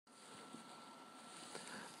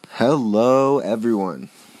Hello, everyone.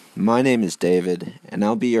 My name is David, and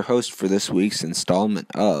I'll be your host for this week's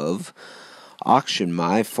installment of Auction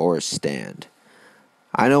My Forest Stand.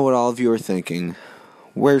 I know what all of you are thinking.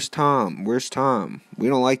 Where's Tom? Where's Tom? We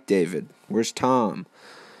don't like David. Where's Tom?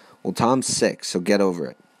 Well, Tom's sick, so get over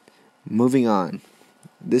it. Moving on.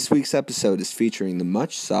 This week's episode is featuring the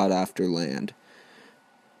much sought-after land,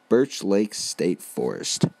 Birch Lake State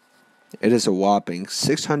Forest. It is a whopping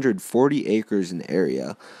 640 acres in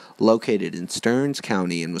area, located in Stearns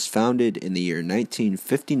County, and was founded in the year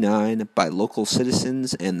 1959 by local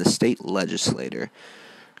citizens and the state legislature.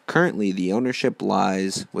 Currently, the ownership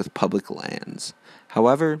lies with Public Lands.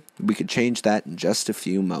 However, we could change that in just a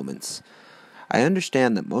few moments. I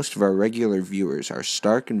understand that most of our regular viewers are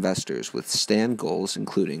stark investors with stand goals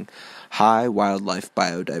including high wildlife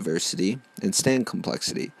biodiversity and stand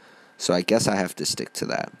complexity, so I guess I have to stick to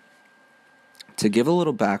that. To give a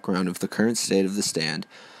little background of the current state of the stand,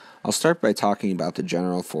 I'll start by talking about the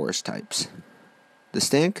general forest types. The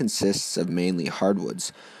stand consists of mainly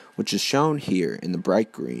hardwoods, which is shown here in the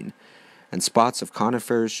bright green, and spots of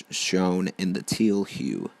conifers shown in the teal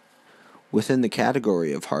hue. Within the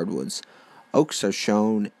category of hardwoods, oaks are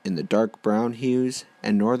shown in the dark brown hues,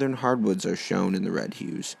 and northern hardwoods are shown in the red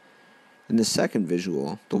hues. In the second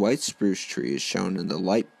visual, the white spruce tree is shown in the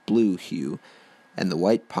light blue hue, and the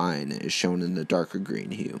white pine is shown in the darker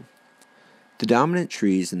green hue. The dominant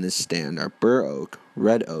trees in this stand are bur oak,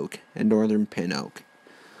 red oak, and northern pin oak.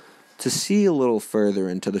 To see a little further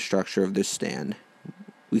into the structure of this stand,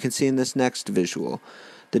 we can see in this next visual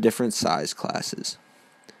the different size classes.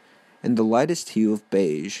 In the lightest hue of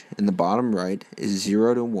beige, in the bottom right is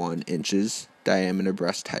 0 to 1 inches diameter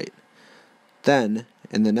breast height. Then,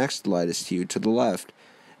 in the next lightest hue to the left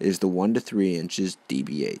is the 1 to 3 inches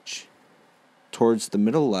DBH. Towards the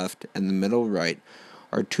middle left and the middle right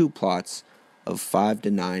are two plots of 5 to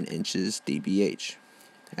 9 inches DBH,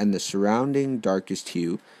 and the surrounding darkest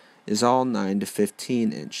hue is all 9 to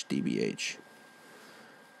 15 inch DBH.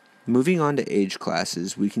 Moving on to age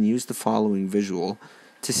classes, we can use the following visual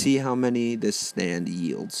to see how many this stand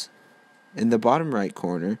yields. In the bottom right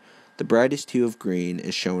corner, the brightest hue of green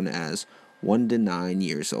is shown as 1 to 9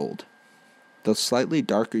 years old. The slightly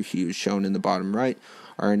darker hues shown in the bottom right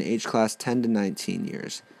are in age class 10 to 19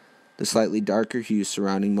 years. The slightly darker hue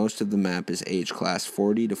surrounding most of the map is age class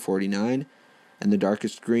 40 to 49, and the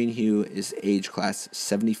darkest green hue is age class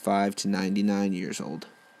 75 to 99 years old.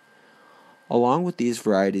 Along with these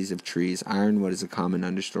varieties of trees, ironwood is a common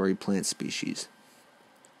understory plant species.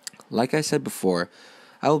 Like I said before,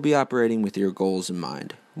 I will be operating with your goals in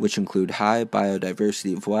mind, which include high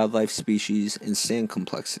biodiversity of wildlife species and stand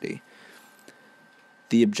complexity.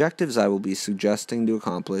 The objectives I will be suggesting to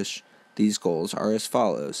accomplish these goals are as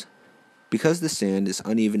follows. Because the stand is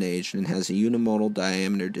uneven aged and has a unimodal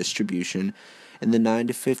diameter distribution in the 9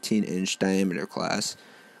 to 15 inch diameter class,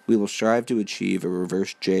 we will strive to achieve a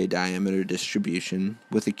reverse J diameter distribution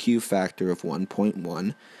with a Q factor of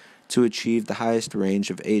 1.1 to achieve the highest range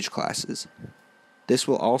of age classes. This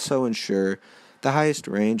will also ensure the highest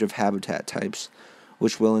range of habitat types,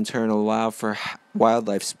 which will in turn allow for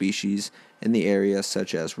wildlife species in the area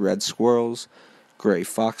such as red squirrels, gray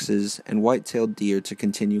foxes, and white-tailed deer to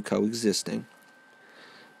continue coexisting.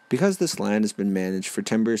 Because this land has been managed for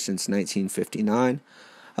timber since 1959,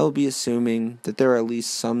 I will be assuming that there are at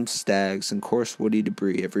least some stags and coarse woody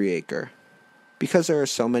debris every acre. Because there are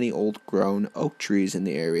so many old-grown oak trees in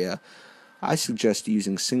the area, I suggest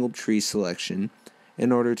using single tree selection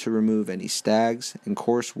in order to remove any stags and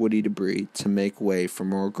coarse woody debris to make way for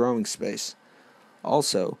more growing space.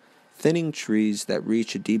 Also, thinning trees that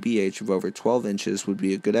reach a DBH of over 12 inches would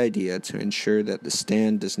be a good idea to ensure that the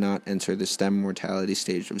stand does not enter the stem mortality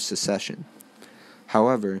stage of secession.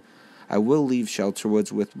 However, I will leave shelter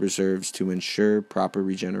woods with reserves to ensure proper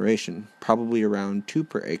regeneration, probably around 2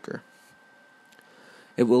 per acre.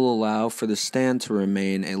 It will allow for the stand to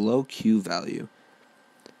remain a low Q value.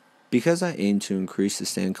 Because I aim to increase the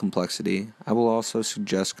stand complexity, I will also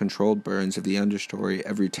suggest controlled burns of the understory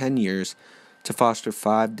every 10 years to foster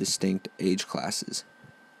 5 distinct age classes.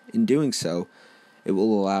 In doing so, it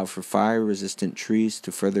will allow for fire-resistant trees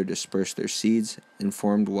to further disperse their seeds and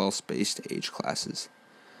form well-spaced age classes.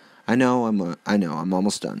 I know, I'm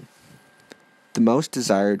almost done. The most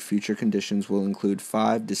desired future conditions will include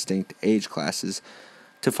 5 distinct age classes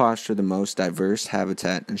to foster the most diverse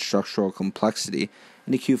habitat and structural complexity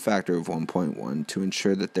and a Q factor of 1.1 to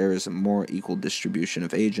ensure that there is a more equal distribution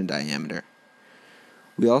of age and diameter.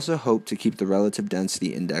 We also hope to keep the relative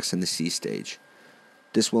density index in the C stage.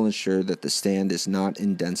 This will ensure that the stand is not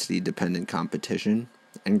in density-dependent competition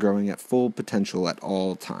and growing at full potential at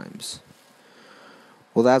all times.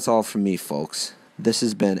 Well, that's all from me, folks. This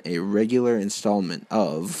has been a regular installment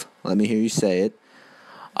of, let me hear you say it,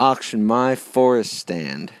 Auction My Forest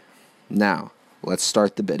Stand. Now, let's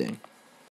start the bidding.